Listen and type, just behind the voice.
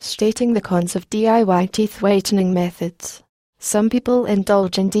stating the cons of DIY teeth whitening methods. Some people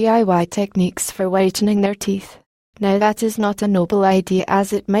indulge in DIY techniques for whitening their teeth. Now that is not a noble idea,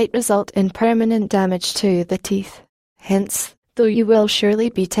 as it might result in permanent damage to the teeth. Hence, though you will surely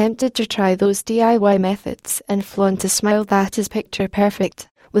be tempted to try those DIY methods and flaunt a smile that is picture perfect,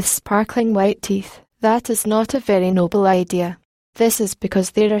 with sparkling white teeth, that is not a very noble idea. This is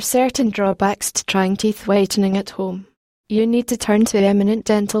because there are certain drawbacks to trying teeth whitening at home. You need to turn to eminent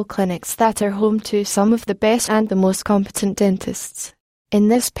dental clinics that are home to some of the best and the most competent dentists. In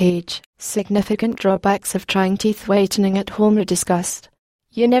this page, significant drawbacks of trying teeth whitening at home are discussed.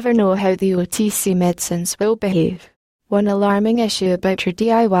 You never know how the OTC medicines will behave. One alarming issue about your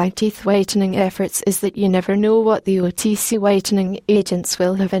DIY teeth whitening efforts is that you never know what the OTC whitening agents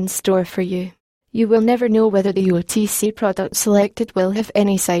will have in store for you. You will never know whether the OTC product selected will have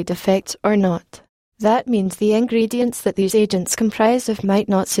any side effects or not. That means the ingredients that these agents comprise of might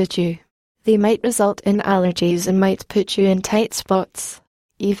not suit you. They might result in allergies and might put you in tight spots.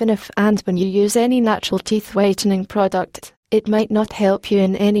 Even if and when you use any natural teeth whitening product, it might not help you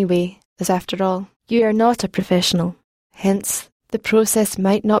in any way, as after all, you are not a professional. Hence, the process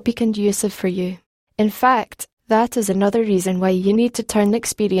might not be conducive for you. In fact, that is another reason why you need to turn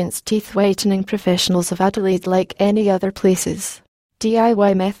experienced teeth whitening professionals of Adelaide like any other places.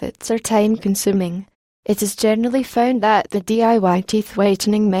 DIY methods are time-consuming. It is generally found that the DIY teeth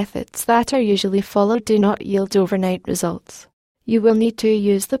whitening methods that are usually followed do not yield overnight results. You will need to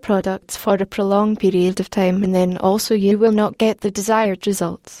use the products for a prolonged period of time, and then also you will not get the desired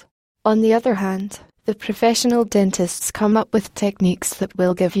results. On the other hand, the professional dentists come up with techniques that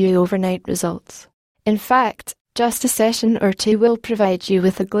will give you overnight results. In fact, just a session or two will provide you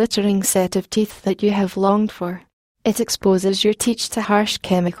with a glittering set of teeth that you have longed for. It exposes your teeth to harsh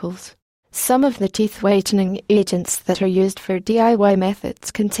chemicals. Some of the teeth whitening agents that are used for DIY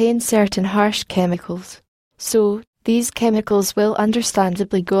methods contain certain harsh chemicals. So, these chemicals will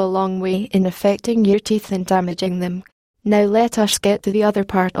understandably go a long way in affecting your teeth and damaging them. Now let us get to the other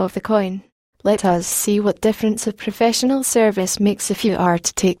part of the coin. Let us see what difference a professional service makes if you are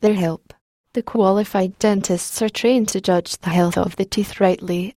to take their help. The qualified dentists are trained to judge the health of the teeth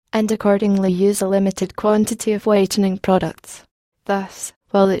rightly, and accordingly use a limited quantity of whitening products. Thus,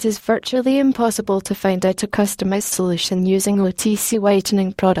 while it is virtually impossible to find out a customized solution using OTC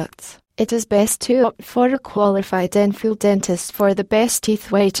whitening products, it is best to opt for a qualified dental dentist for the best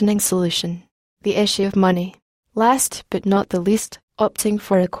teeth whitening solution. The issue of money. Last but not the least, opting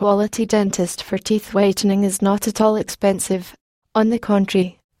for a quality dentist for teeth whitening is not at all expensive. On the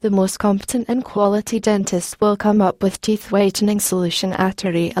contrary, the most competent and quality dentist will come up with teeth whitening solution at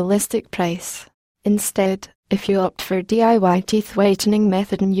a realistic price. Instead, if you opt for DIY teeth whitening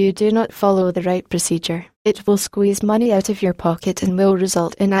method and you do not follow the right procedure, it will squeeze money out of your pocket and will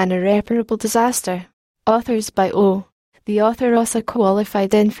result in an irreparable disaster. Authors by O. The author is a qualified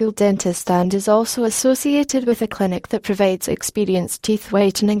dental dentist and is also associated with a clinic that provides experienced teeth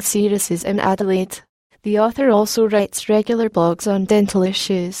whitening services in Adelaide. The author also writes regular blogs on dental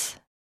issues.